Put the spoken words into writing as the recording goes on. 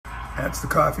That's the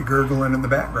coffee gurgling in the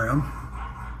background.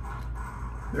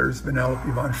 There's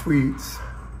Vanellope von Schweetz.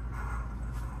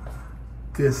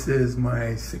 This is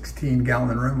my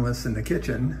 16-gallon rimless in the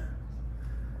kitchen.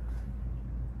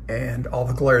 And all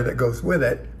the glare that goes with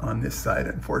it on this side,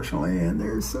 unfortunately. And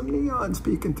there's some neons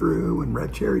peeking through, and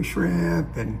red cherry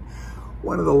shrimp, and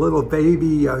one of the little baby,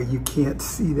 you can't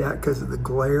see that because of the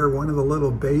glare, one of the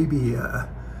little baby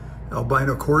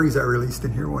albino cories I released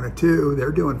in here, one or two,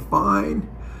 they're doing fine.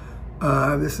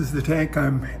 This is the tank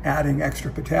I'm adding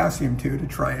extra potassium to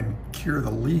try and cure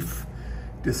the leaf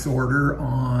disorder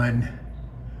on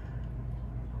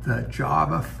the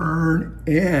Java fern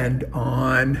and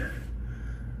on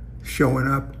showing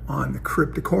up on the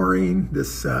Cryptocoryne,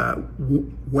 this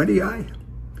Wendtii,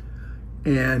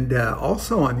 and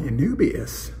also on the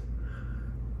Anubias.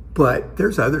 But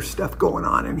there's other stuff going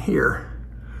on in here.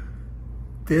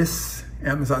 This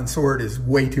Amazon sword is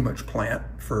way too much plant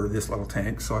for this little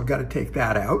tank, so I've got to take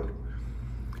that out.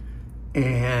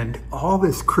 And all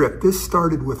this Crypt, this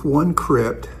started with one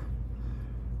Crypt,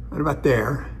 right about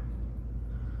there.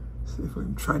 See if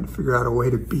I'm trying to figure out a way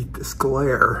to beat this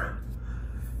glare.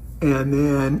 And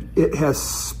then it has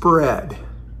spread.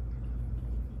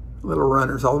 Little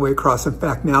runners all the way across. In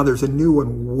fact, now there's a new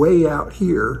one way out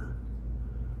here.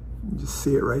 You just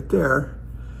see it right there.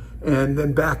 And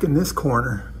then back in this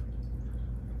corner,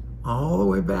 all the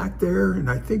way back there. And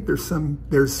I think there's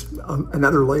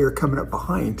another layer coming up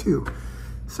behind too.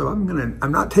 So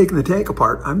I'm not taking the tank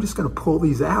apart. I'm just gonna pull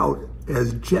these out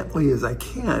as gently as I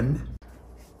can.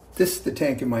 This is the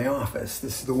tank in my office.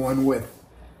 This is the one with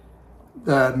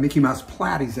the Mickey Mouse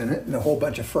platies in it and a whole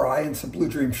bunch of fry and some blue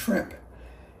dream shrimp.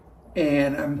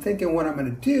 And I'm thinking what I'm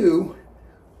gonna do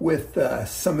with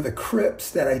some of the crypts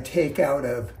that I take out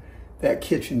of that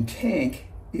kitchen tank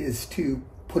is to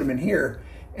put them in here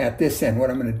at this end.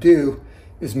 What I'm gonna do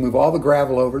is move all the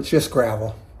gravel over, it's just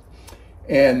gravel,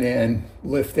 and then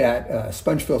lift that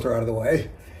sponge filter out of the way.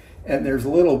 And there's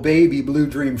little baby blue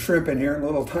dream shrimp in here and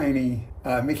little tiny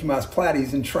Mickey Mouse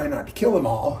platies, and try not to kill them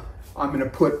all. I'm gonna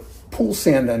put pool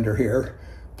sand under here,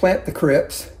 plant the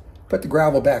crypts, put the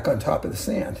gravel back on top of the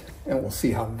sand, and we'll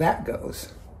see how that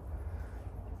goes.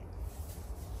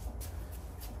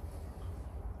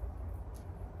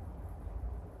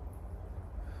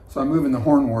 So I'm moving the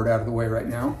hornwort out of the way right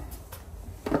now.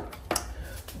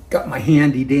 Got my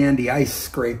handy dandy ice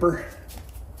scraper.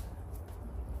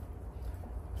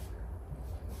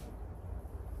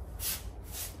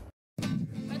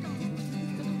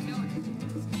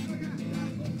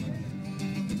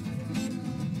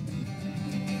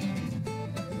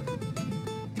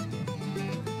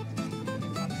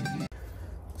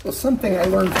 So something I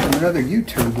learned from another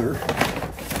YouTuber,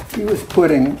 he was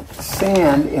putting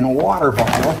sand in a water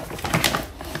bottle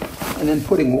and then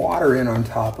putting water in on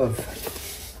top of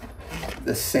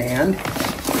the sand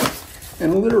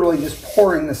and literally just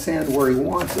pouring the sand where he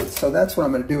wants it. So that's what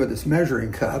I'm going to do with this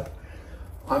measuring cup.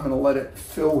 I'm going to let it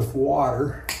fill with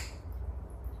water.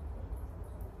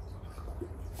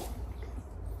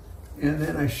 And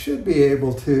then I should be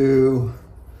able to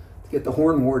get the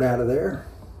hornwort out of there.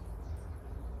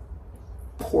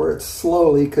 Pour it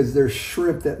slowly because there's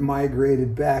shrimp that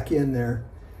migrated back in there.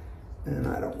 And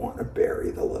I don't want to bury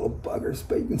the little buggers,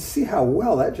 but you can see how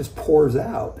well that just pours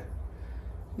out.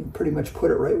 You can pretty much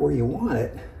put it right where you want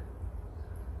it.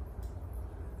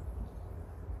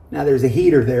 Now there's a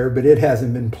heater there, but it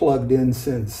hasn't been plugged in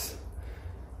since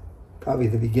probably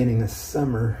the beginning of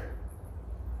summer.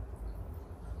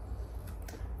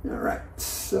 All right,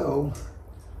 so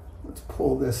let's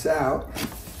pull this out.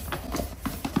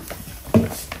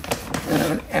 And I'm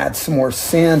going to add some more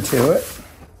sand to it.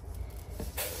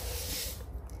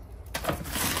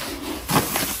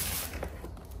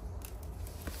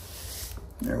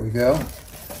 There we go.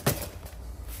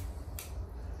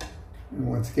 And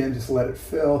once again, just let it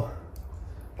fill.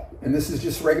 And this is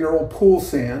just regular old pool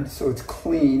sand, so it's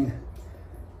clean.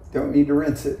 Don't need to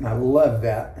rinse it, and I love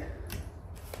that.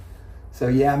 So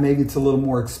yeah, maybe it's a little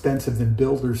more expensive than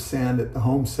builder's sand at the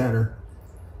home center.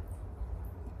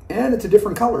 And it's a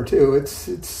different color too.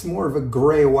 It's more of a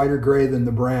gray, whiter gray than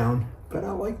the brown, but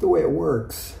I like the way it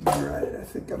works. All right, I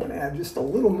think I'm gonna add just a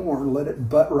little more, let it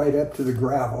butt right up to the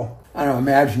gravel. I don't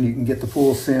imagine you can get the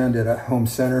pool sand at a home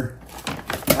center.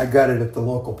 I got it at the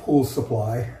local pool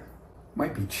supply.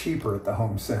 Might be cheaper at the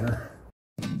home center.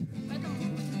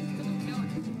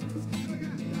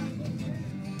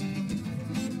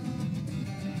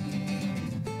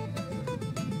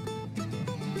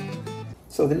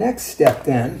 So the next step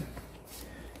then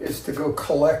is to go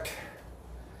collect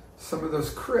some of those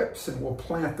crypts, and we'll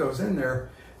plant those in there.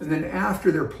 And then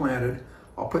after they're planted,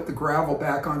 I'll put the gravel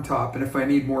back on top, and if I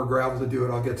need more gravel to do it,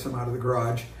 I'll get some out of the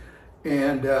garage.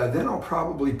 And then I'll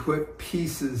probably put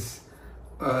pieces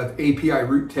of API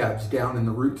root tabs down in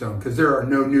the root zone, because there are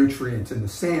no nutrients in the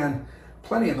sand,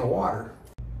 plenty in the water.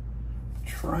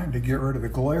 Trying to get rid of the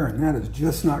glare, and that is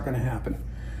just not going to happen.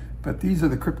 But these are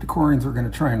the cryptocorynes we're going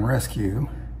to try and rescue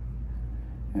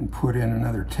and put in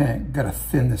another tank. Got to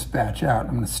thin this batch out.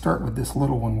 I'm going to start with this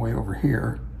little one way over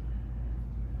here.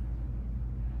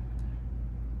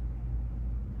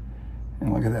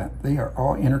 And look at that. They are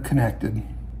all interconnected.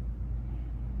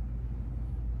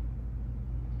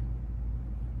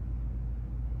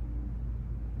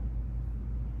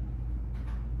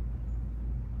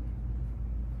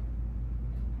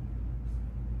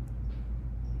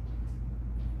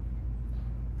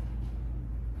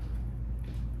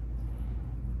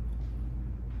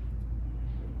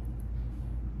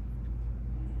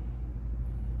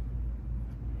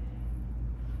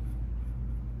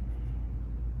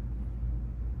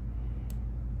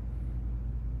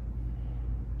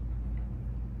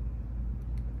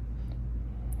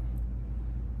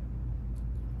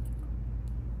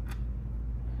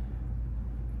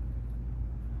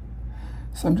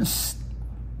 So I'm just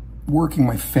working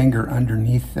my finger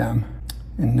underneath them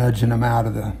and nudging them out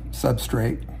of the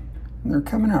substrate. And they're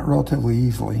coming out relatively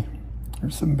easily.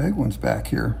 There's some big ones back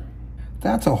here.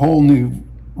 That's a whole new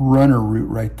runner root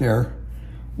right there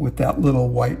with that little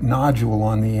white nodule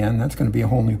on the end. That's going to be a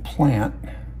whole new plant.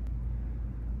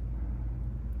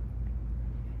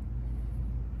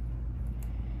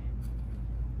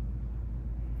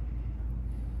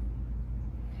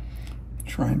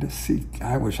 Trying to see,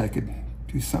 I wish I could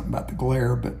do something about the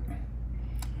glare, but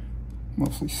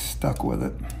mostly stuck with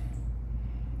it.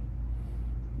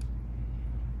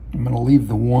 I'm going to leave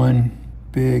the one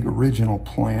big original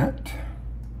plant.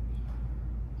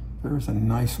 There's a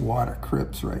nice wad of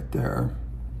Crypts right there.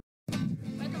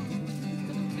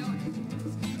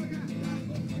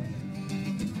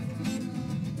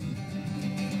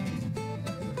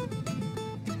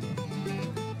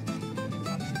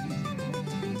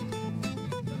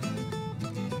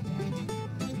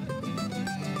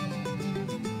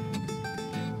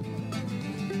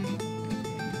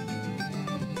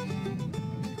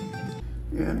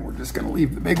 And we're just going to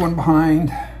leave the big one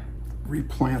behind,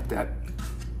 replant that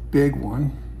big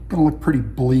one. Going to look pretty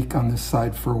bleak on this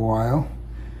side for a while.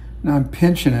 Now I'm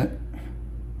pinching it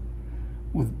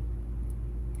with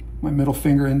my middle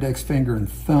finger, index finger, and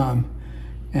thumb,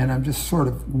 and I'm just sort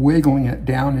of wiggling it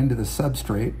down into the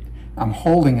substrate. I'm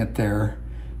holding it there,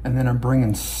 and then I'm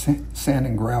bringing sand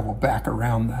and gravel back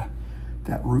around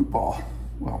that root ball,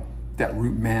 well, that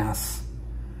root mass.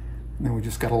 And then we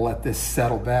just got to let this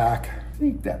settle back. I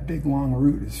think that big long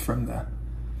root is from the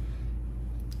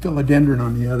philodendron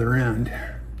on the other end.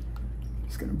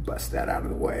 Just going to bust that out of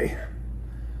the way.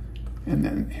 And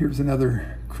then here's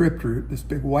another crypt root, this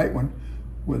big white one,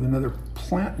 with another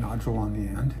plant nodule on the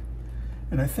end.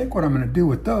 And I think what I'm going to do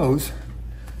with those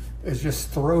is just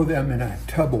throw them in a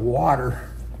tub of water,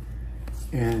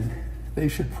 and they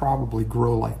should probably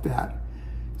grow like that.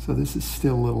 So this is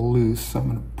still a little loose, so I'm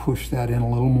going to push that in a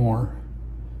little more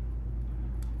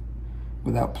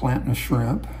without planting a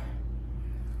shrimp.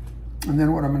 And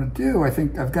then what I'm going to do, I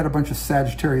think I've got a bunch of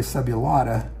Sagitteria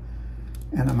subulata,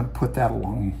 and I'm going to put that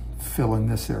along, fill in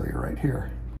this area right here.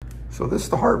 So this is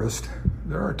the harvest.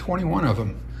 There are 21 of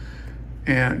them.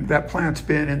 And that plant's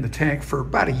been in the tank for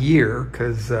about a year,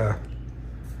 because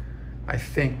I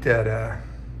think that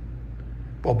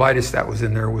bulbitis that was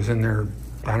in there,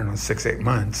 I don't know, 6-8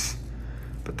 months.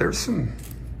 But there's some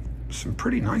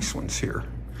pretty nice ones here.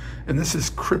 And this is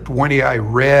Crypt Wendtii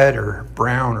Red or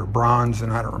brown or bronze,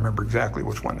 and I don't remember exactly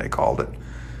which one they called it.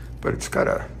 But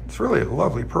it's really a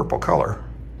lovely purple color.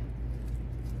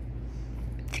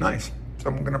 It's nice. So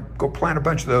I'm gonna go plant a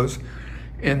bunch of those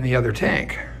in the other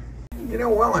tank. You know,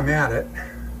 while I'm at it,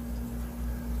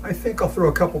 I think I'll throw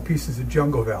a couple pieces of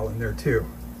Jungle Val in there too.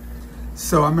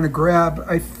 So I'm gonna grab,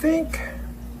 I think,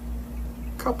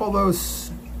 a couple of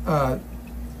those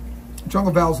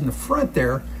Jungle Vals in the front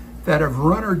there that have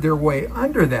runnered their way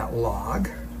under that log.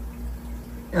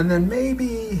 And then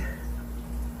maybe,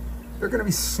 they're gonna be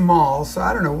small, so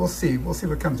I don't know, we'll see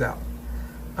what comes out.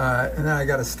 And then I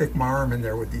gotta stick my arm in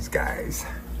there with these guys.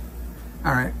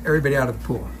 All right, everybody out of the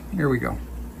pool. Here we go.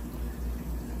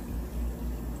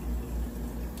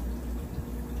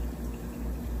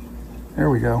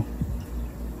 There we go.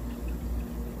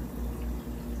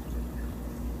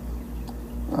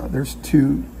 There's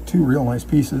two real nice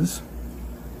pieces.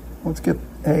 Let's get,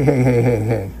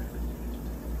 hey.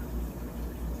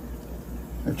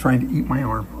 They're trying to eat my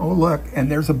arm. Oh, look,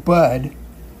 and there's a bud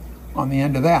on the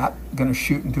end of that, going to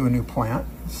shoot into a new plant.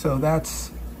 So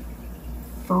that's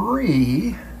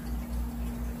 3.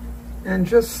 And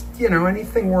just, you know,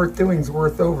 anything worth doing is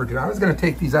worth overdoing. I was going to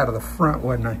take these out of the front,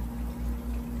 wasn't I?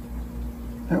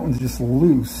 That one's just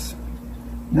loose.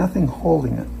 Nothing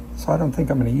holding it. So I don't think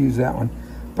I'm going to use that one.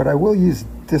 But I will use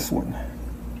this one.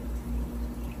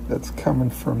 That's coming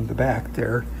from the back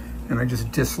there. And I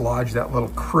just dislodged that little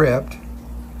crypt.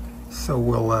 So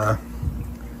we'll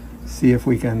see if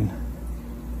we can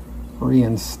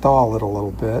reinstall it a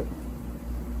little bit.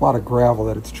 A lot of gravel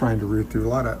that it's trying to root through.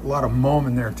 A lot of moam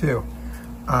in there too.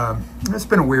 It's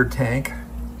been a weird tank.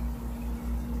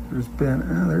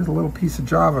 There's a little piece of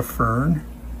Java fern.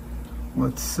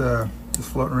 Let's just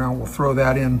floating around. We'll throw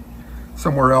that in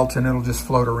somewhere else and it'll just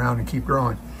float around and keep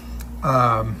growing.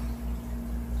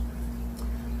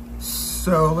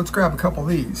 So let's grab a couple of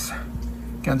these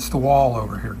against the wall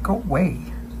over here. Go away.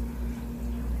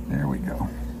 There we go.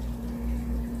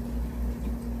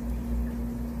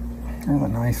 There's a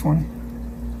nice one.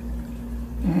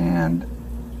 And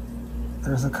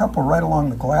there's a couple right along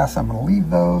the glass. I'm going to leave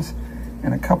those.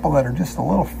 And a couple that are just a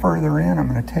little further in, I'm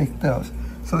going to take those.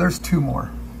 So there's 2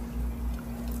 more.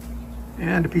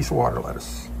 And a piece of water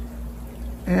lettuce.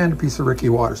 And a piece of Ricky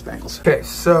water spangles. Okay,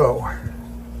 so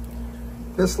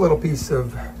this little piece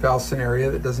of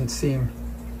Valsenaria that doesn't seem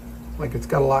like it's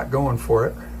got a lot going for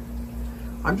it,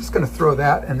 I'm just going to throw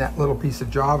that and that little piece of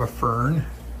Java fern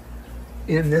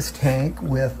in this tank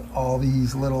with all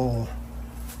these little,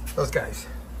 those guys,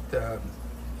 the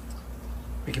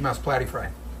Mickey Mouse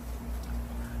Platyfry.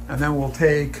 And then we'll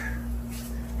take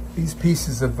these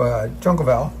pieces of Jungle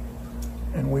Val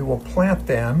and we will plant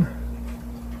them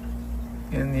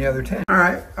in the other tank. All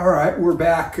right, we're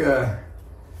back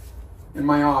in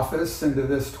my office into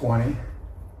this 20.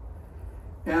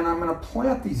 And I'm gonna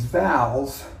plant these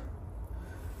valves.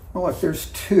 Oh, look, there's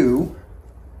 2,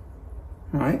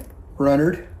 all right,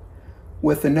 runnered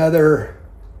with another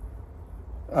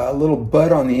little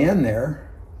bud on the end there.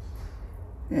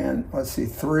 And let's see,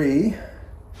 3,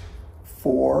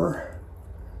 4,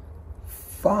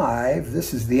 5.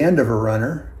 This is the end of a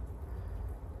runner.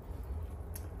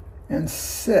 And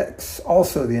 6,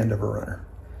 also the end of a runner.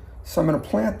 So I'm going to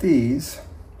plant these.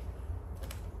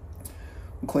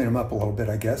 I'll clean them up a little bit,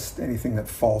 I guess. Anything that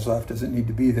falls off doesn't need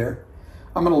to be there.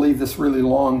 I'm going to leave this really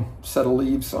long set of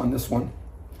leaves on this one.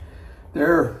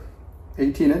 They're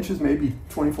 18 inches, maybe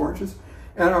 24 inches.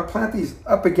 And I'll plant these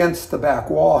up against the back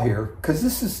wall here, because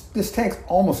this tank's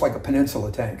almost like a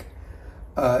peninsula tank.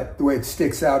 The way it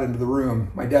sticks out into the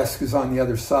room. My desk is on the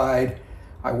other side.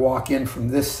 I walk in from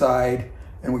this side,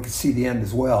 and we can see the end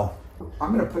as well.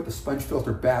 I'm going to put the sponge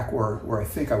filter back where I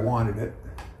think I wanted it.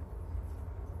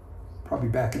 Probably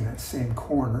back in that same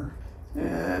corner.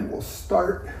 And we'll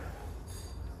start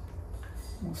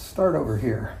over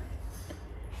here.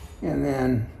 And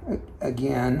then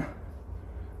again,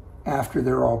 after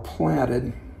they're all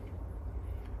planted,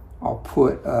 I'll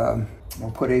put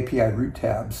API root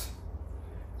tabs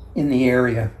in the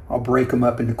area. I'll break them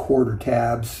up into quarter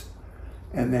tabs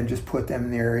and then just put them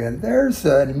in the area. And there's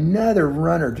another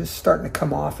runner just starting to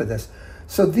come off of this.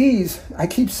 So these, I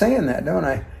keep saying that, don't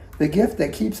I? The gift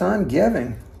that keeps on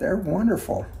giving. They're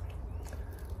wonderful.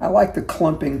 I like the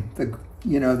clumping,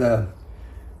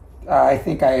 I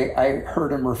think I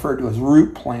heard them referred to as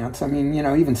root plants. I mean,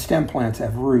 even stem plants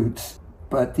have roots,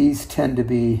 but these tend to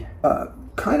be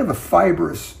kind of a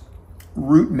fibrous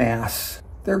root mass.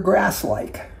 They're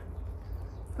grass-like.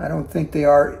 I don't think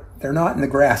they're not in the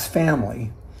grass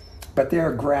family, but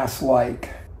they're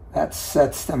grass-like. That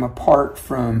sets them apart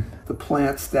from the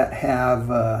plants that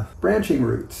have branching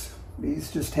roots.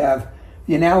 These just have,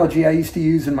 the analogy I used to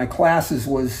use in my classes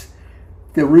was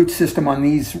the root system on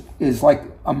these is like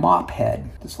a mop head.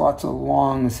 There's lots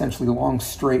of essentially long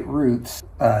straight roots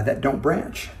that don't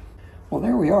branch. Well,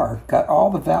 there we are. Got all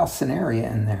the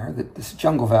Valsenaria in there, this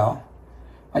Jungle Val.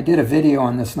 I did a video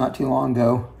on this not too long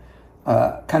ago,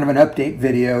 kind of an update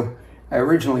video. I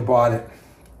originally bought it,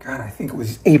 God, I think it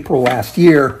was April last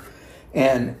year,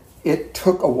 and it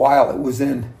took a while. It was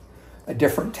in a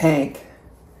different tank,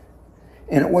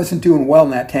 and it wasn't doing well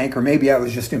in that tank, or maybe I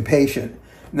was just impatient.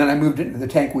 And then I moved it into the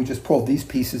tank we just pulled these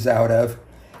pieces out of,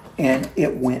 and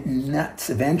it went nuts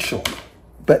eventually.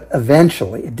 But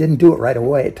eventually, it didn't do it right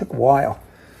away. It took a while.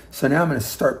 So now I'm going to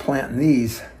start planting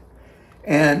these.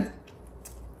 And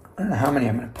I don't know how many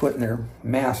I'm going to put in their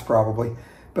mass probably,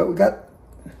 but we got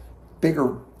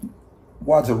bigger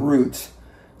wads of roots.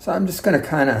 So I'm just going to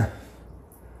kind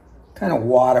of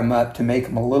wad them up to make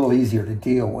them a little easier to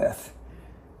deal with.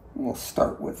 We'll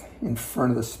start with in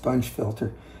front of the sponge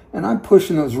filter. And I'm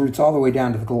pushing those roots all the way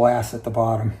down to the glass at the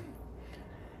bottom.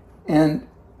 And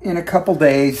in a couple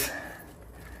days,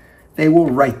 they will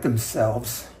right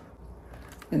themselves.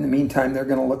 In the meantime, they're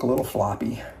gonna look a little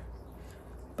floppy,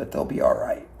 but they'll be all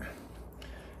right.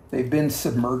 They've been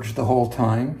submerged the whole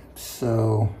time,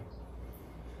 so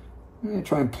I'm gonna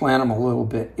try and plant them a little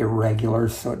bit irregular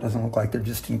so it doesn't look like they're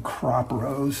just in crop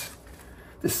rows.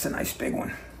 This is a nice big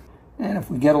one. And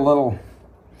if we get a little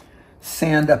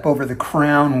sand up over the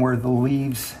crown where the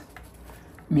leaves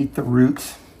meet the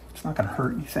roots, it's not gonna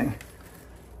hurt anything.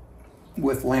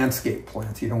 With landscape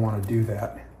plants, you don't wanna do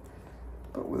that.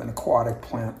 But with an aquatic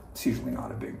plant, it's usually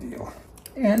not a big deal.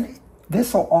 And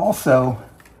this will also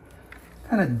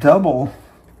kind of double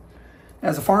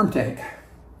as a farm tank.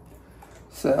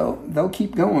 So they'll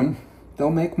keep going,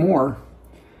 they'll make more.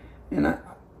 And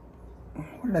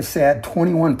what did I say? I had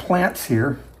 21 plants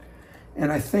here.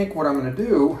 And I think what I'm gonna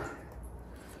do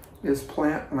is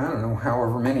plant, I don't know,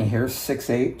 however many here, 6,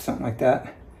 8, something like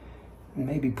that. And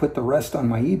maybe put the rest on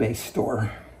my eBay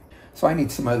store. So I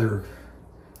need some other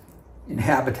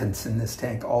inhabitants in this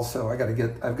tank also.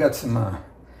 I've got some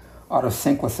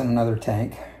autosynclus in another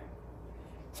tank.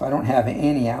 So I don't have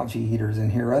any algae eaters in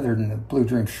here other than the blue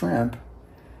dream shrimp.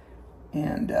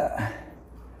 And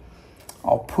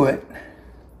I'll put,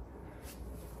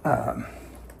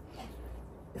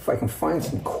 if I can find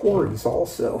some cories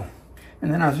also.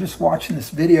 And then I was just watching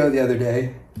this video the other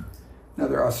day.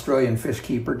 Another Australian fish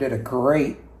keeper did a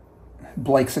great,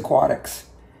 Blake's Aquatics,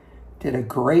 did a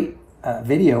great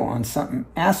video on something,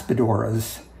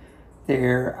 aspidoras.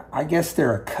 I guess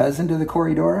they're a cousin to the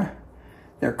Corydora.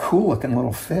 They're cool looking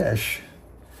little fish.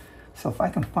 So if I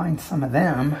can find some of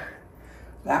them,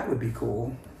 that would be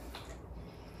cool.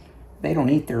 They don't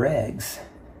eat their eggs.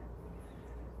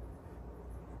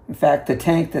 In fact, the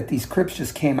tank that these crypts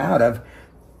just came out of,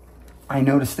 I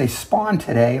noticed they spawned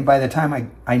today, and by the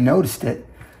time I noticed it,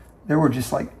 there were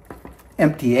just like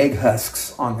empty egg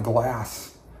husks on the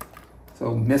glass.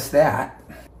 So miss that.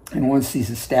 And once these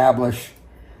establish,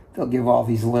 they'll give all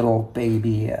these little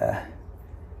baby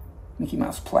Mickey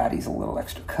Mouse platies a little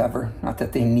extra cover. Not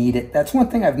that they need it. That's one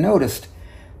thing I've noticed,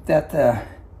 that the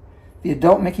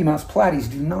adult Mickey Mouse platies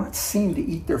do not seem to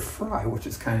eat their fry, which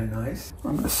is kind of nice.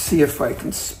 I'm gonna see if I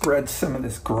can spread some of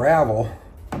this gravel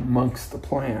amongst the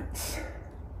plants.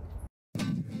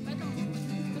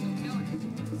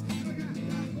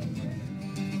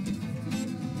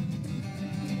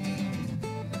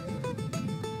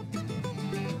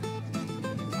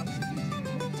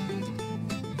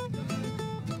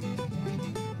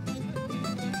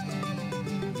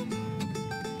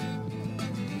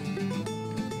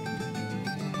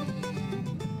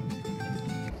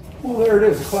 Well, there it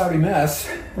is, a cloudy mess,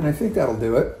 and I think that'll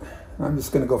do it. I'm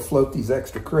just going to go float these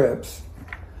extra crypts.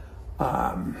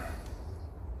 And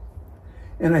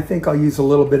I think I'll use a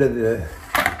little bit of the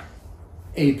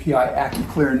API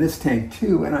AccuClear in this tank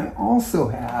too, and I also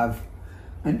have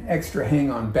an extra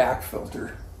hang-on back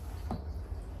filter.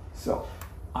 So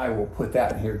I will put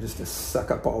that in here just to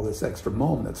suck up all this extra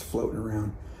mold that's floating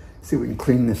around. See if we can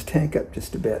clean this tank up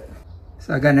just a bit.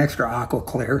 So I got an extra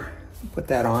AquaClear, put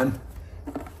that on.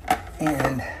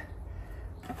 And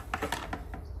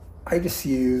I just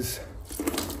use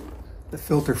the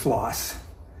filter floss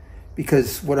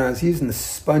because when I was using the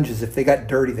sponges, if they got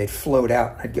dirty, they'd float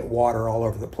out. I'd get water all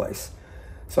over the place.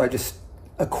 So I just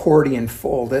accordion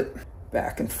fold it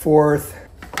back and forth,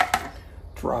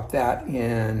 drop that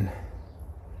in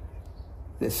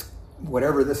this,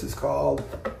 whatever this is called.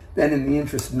 Then in the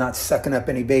interest of not sucking up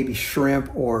any baby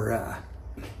shrimp or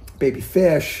baby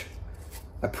fish,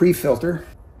 a pre-filter.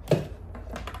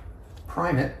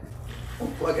 Prime it,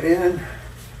 we'll plug it in,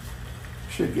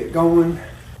 should get going,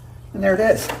 and there it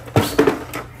is.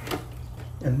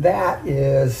 And that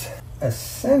is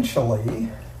essentially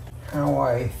how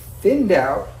I thinned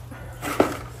out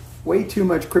way too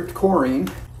much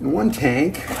cryptocoryne in one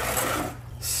tank,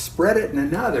 spread it in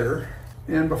another,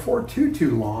 and before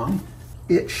too long,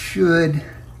 it should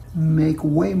make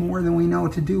way more than we know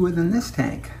what to do with in this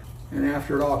tank. And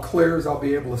after it all clears, I'll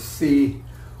be able to see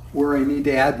where I need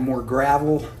to add more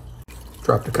gravel.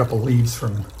 Dropped a couple leaves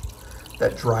from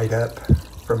that dried up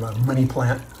from a money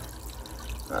plant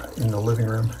in the living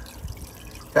room.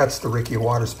 That's the Rickia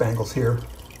water spangles here.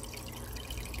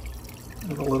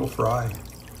 With a little fry.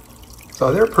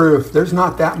 So they're proof there's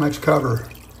not that much cover,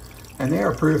 and they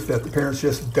are proof that the parents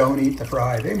just don't eat the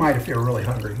fry. They might if they're really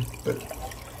hungry,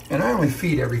 and I only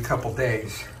feed every couple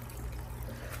days.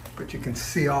 But you can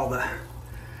see all the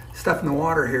stuff in the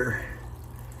water here.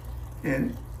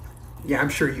 And yeah, I'm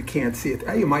sure you can't see it.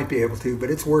 You might be able to, but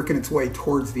it's working its way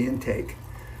towards the intake.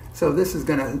 So this is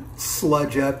gonna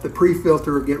sludge up. The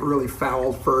pre-filter will get really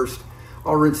fouled first.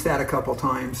 I'll rinse that a couple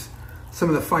times. some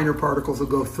of the finer particles will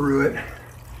go through it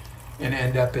and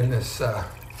end up in this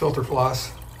filter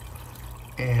floss.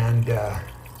 And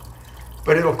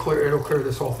but it'll clear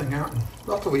this whole thing out in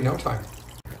relatively no time.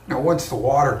 Now, once the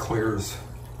water clears,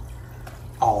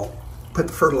 I'll put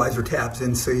the fertilizer tabs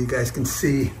in so you guys can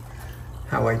see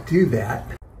how I do that.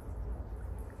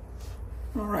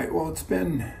 All right, well, it's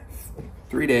been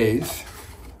 3 days.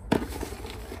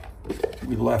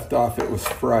 We left off, it was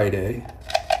Friday,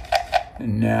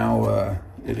 and now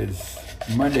it is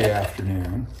Monday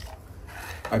afternoon.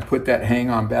 I put that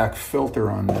hang-on back filter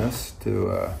on this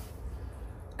to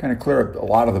kind of clear up a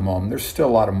lot of the mold. There's still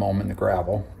a lot of mold in the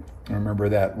gravel. I remember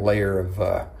that layer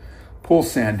of pool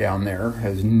sand down there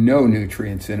has no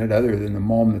nutrients in it other than the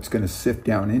mold that's going to sift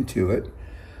down into it.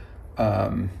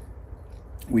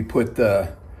 We put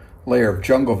the layer of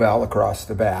Jungle Val across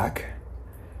the back,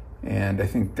 and I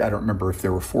don't remember if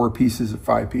there were 4 pieces or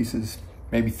 5 pieces,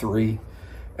 maybe 3.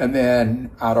 And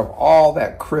then out of all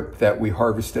that Crypt that we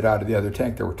harvested out of the other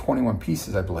tank, there were 21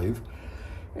 pieces, I believe.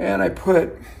 And I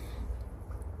put,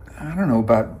 I don't know,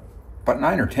 about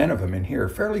 9 or 10 of them in here,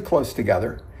 fairly close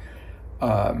together.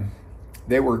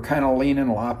 They were kind of lean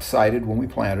and lopsided when we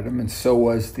planted them, and so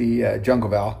was the Jungle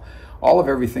Val. All of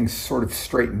everything's sort of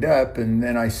straightened up, and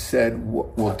then I said,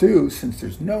 what we'll do, since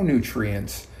there's no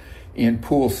nutrients in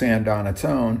pool sand on its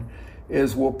own,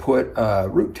 is we'll put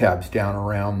root tabs down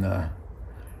around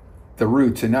the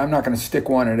roots. And now I'm not going to stick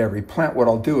one at every plant. What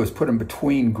I'll do is put them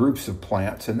between groups of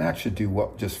plants, and that should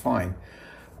do just fine.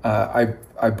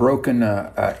 I've broken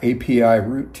API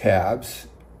root tabs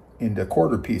into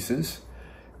quarter pieces,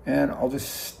 and I'll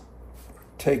just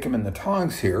take them in the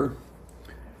tongs here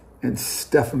and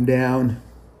stuff them down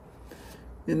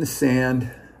in the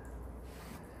sand,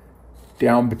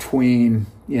 down between,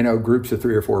 groups of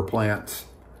 3 or 4 plants.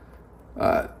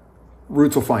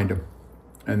 Roots will find them,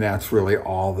 and that's really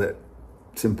all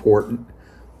that's important.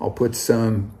 I'll put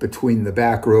some between the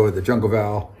back row of the Jungle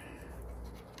Val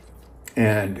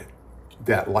and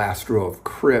that last row of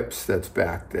Crypts that's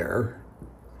back there.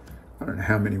 I don't know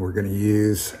how many we're going to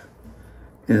use.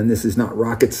 And this is not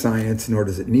rocket science, nor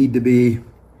does it need to be.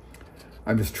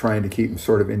 I'm just trying to keep them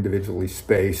sort of individually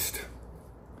spaced.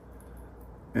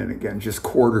 And again, just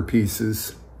quarter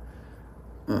pieces.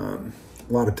 A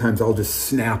lot of times I'll just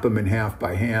snap them in half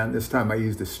by hand. This time I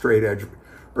used a straight edge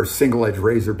or single edge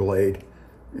razor blade,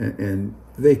 and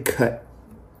they cut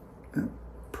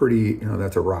pretty,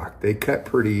 that's a rock. They cut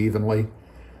pretty evenly.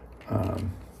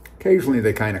 Occasionally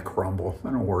they kind of crumble.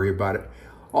 I don't worry about it.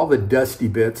 All the dusty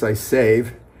bits I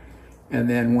save, and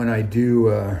then when I do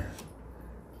a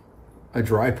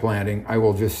dry planting, I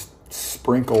will just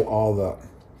sprinkle all the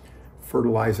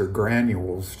fertilizer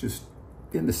granules just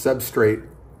in the substrate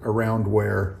around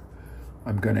where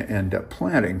I'm going to end up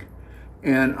planting.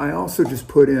 And I also just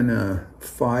put in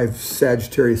 5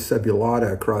 Sagitteria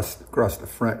subulata across the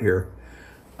front here.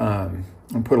 And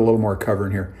put a little more cover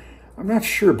in here. I'm not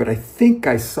sure, but I think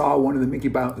I saw one of the Mickey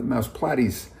Mouse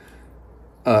platies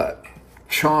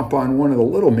chomp on one of the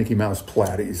little Mickey Mouse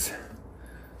platies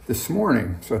this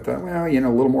morning. So I thought, well, a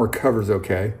little more cover's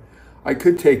okay. I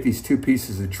could take these 2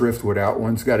 pieces of driftwood out.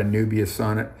 One's got a nubius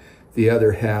on it. The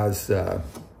other has this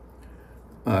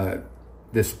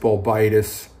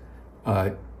bulbitis,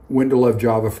 Windalove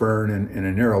Java fern, and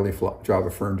a narrowleaf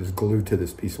Java fern just glued to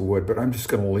this piece of wood. But I'm just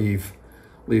going to leave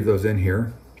those in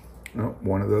here. Oh,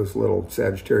 one of those little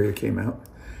Sagitteria came out.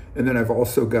 And then I've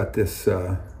also got this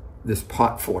this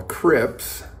pot full of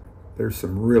Crypts. There's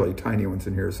some really tiny ones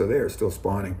in here, so they are still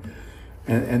spawning.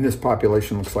 And this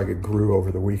population looks like it grew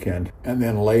over the weekend. And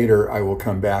then later I will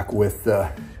come back with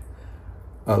a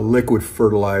liquid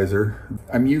fertilizer.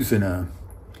 I'm using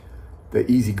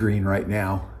the Easy Green right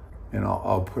now, and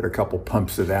I'll put a couple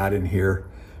pumps of that in here,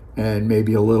 and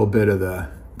maybe a little bit of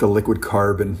the liquid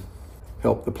carbon.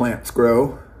 Help the plants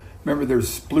grow. Remember,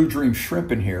 there's Blue Dream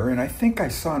shrimp in here, and I think I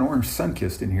saw an orange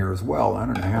sunkist in here as well. I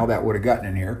don't know how that would have gotten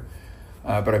in here,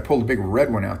 but I pulled a big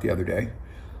red one out the other day.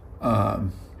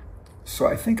 So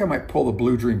I think I might pull the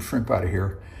Blue Dream shrimp out of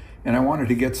here, and I wanted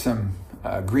to get some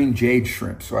green jade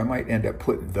shrimp, so I might end up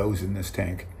putting those in this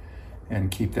tank and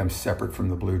keep them separate from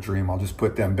the Blue Dream. I'll just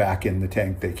put them back in the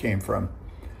tank they came from.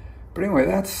 But anyway,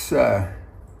 that's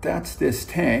this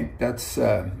tank. That's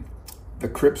the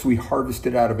Crypts we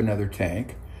harvested out of another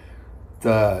tank,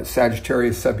 the Sagitteria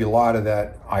subulata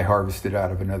that I harvested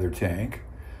out of another tank,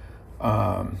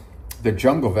 the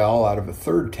Jungle Val out of a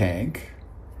 3rd tank,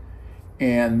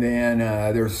 and then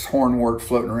there's hornwort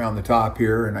floating around the top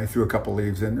here, and I threw a couple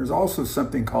leaves in. There's also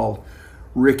something called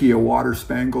Rickia water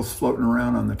spangles floating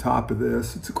around on the top of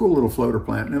this. It's a cool little floater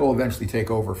plant, and it'll eventually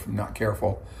take over if I'm not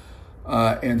careful.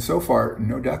 And so far,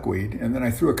 no duckweed. And then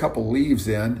I threw a couple leaves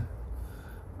in.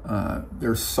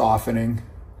 They're softening,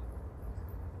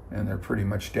 and they're pretty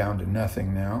much down to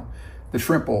nothing now. The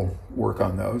shrimp will work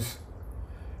on those.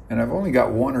 And I've only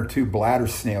got 1 or 2 bladder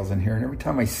snails in here, and every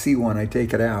time I see one, I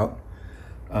take it out.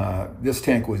 This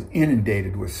tank was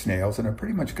inundated with snails, and I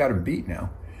pretty much got them beat now.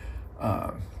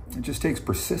 It just takes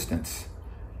persistence.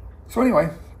 So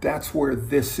anyway, that's where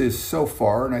this is so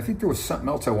far, and I think there was something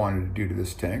else I wanted to do to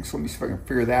this tank, so let me see if I can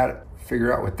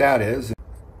figure out what that is.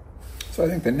 So I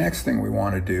think the next thing we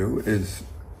want to do is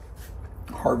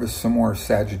harvest some more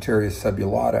Sagitteria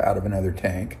subulata out of another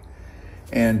tank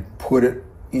and put it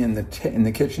in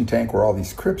the kitchen tank where all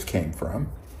these crypts came from.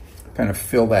 Kind of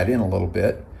fill that in a little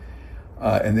bit,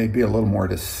 and they'd be a little more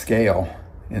to scale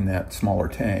in that smaller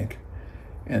tank.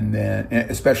 And then,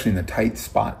 especially in the tight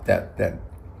spot that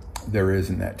there is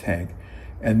in that tank.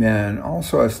 And then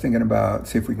also I was thinking about,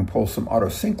 see if we can pull some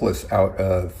autosynclus out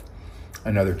of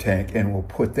another tank, and we'll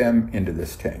put them into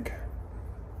this tank.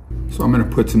 So I'm gonna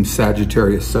put some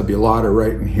Sagitteria subulata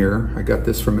right in here. I got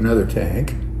this from another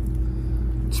tank.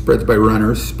 It spreads by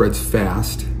runners, spreads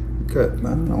fast. Got, I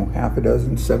don't know, half a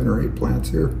dozen, 7 or 8 plants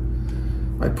here.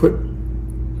 I put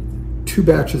 2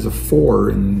 batches of 4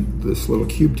 in this little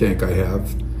cube tank I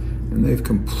have, and they've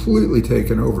completely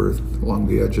taken over along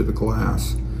the edge of the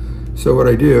glass. So what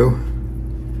I do,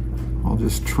 I'll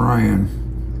just try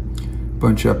and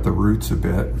bunch up the roots a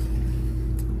bit,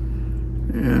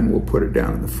 and we'll put it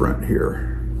down in the front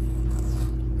here.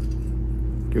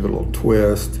 Give it a little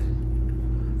twist.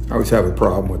 I always have a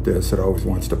problem with this. It always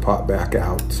wants to pop back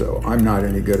out, so I'm not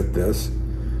any good at this.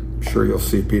 I'm sure you'll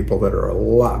see people that are a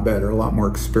lot better, a lot more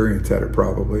experienced at it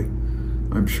probably.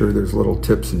 I'm sure there's little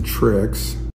tips and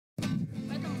tricks.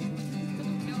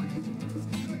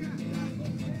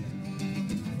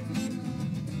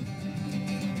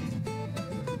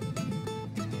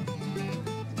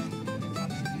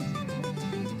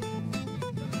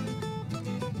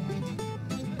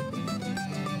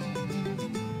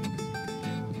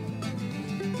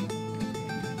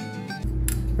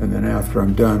 And then after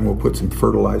I'm done, we'll put some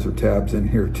fertilizer tabs in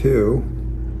here too.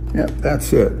 Yep,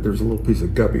 that's it. There's a little piece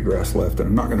of guppy grass left, and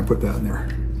I'm not gonna put that in there.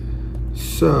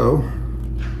 So,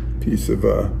 piece of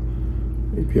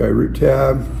API root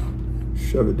tab,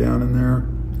 shove it down in there.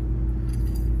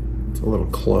 It's a little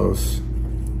close.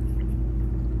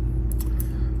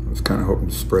 I was kind of hoping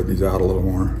to spread these out a little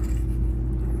more.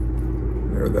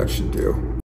 There, that should do.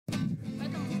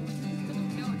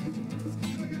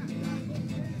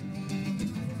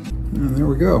 And there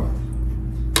we go.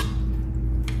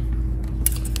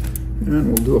 And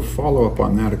we'll do a follow-up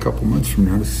on that a couple months from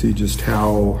now to see just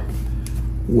how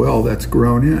well that's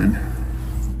grown in.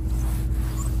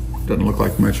 Doesn't look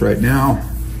like much right now.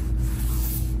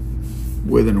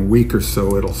 Within a week or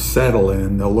so, it'll settle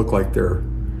in. They'll look like they're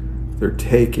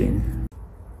taking.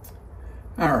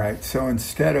 All right, so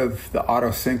instead of the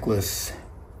autosynclus,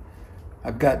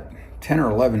 I've got 10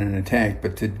 or 11 in a tank,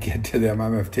 but to get to them,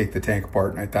 I'm gonna have to take the tank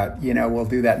apart. And I thought, you know, we'll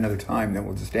do that another time, then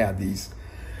we'll just add these.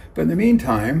 But in the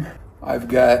meantime, I've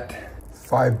got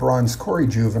 5 bronze cory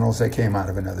juveniles that came out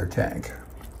of another tank.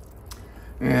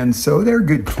 And so they're a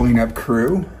good cleanup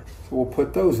crew. So we'll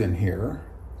put those in here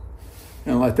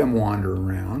and let them wander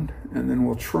around. And then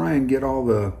we'll try and get all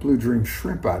the blue dream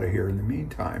shrimp out of here in the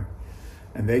meantime.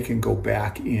 And they can go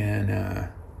back in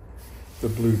the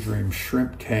blue dream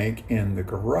shrimp tank in the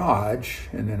garage.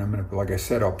 And then I'm gonna, like I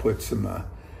said, I'll put some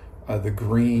the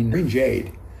green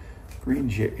jade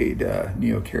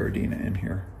neocaridina in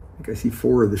here. I think I see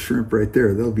 4 of the shrimp right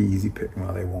there. They'll be easy picking.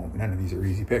 Well, they won't. None of these are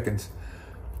easy pickings.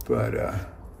 But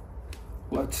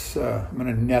let's, I'm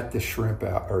gonna net the shrimp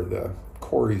out, or the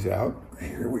cories out.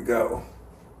 Here we go.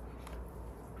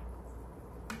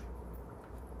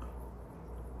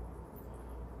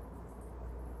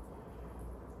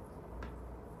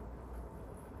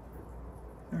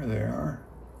 There they are.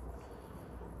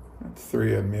 That's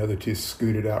 3 of them. The other 2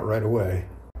 scooted out right away.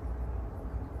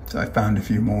 So I found a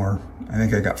few more. I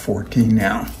think I got 14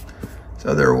 now.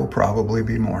 So there will probably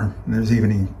be more. And there's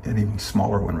even an even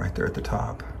smaller one right there at the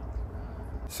top.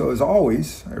 So as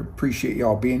always, I appreciate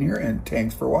y'all being here, and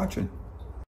thanks for watching.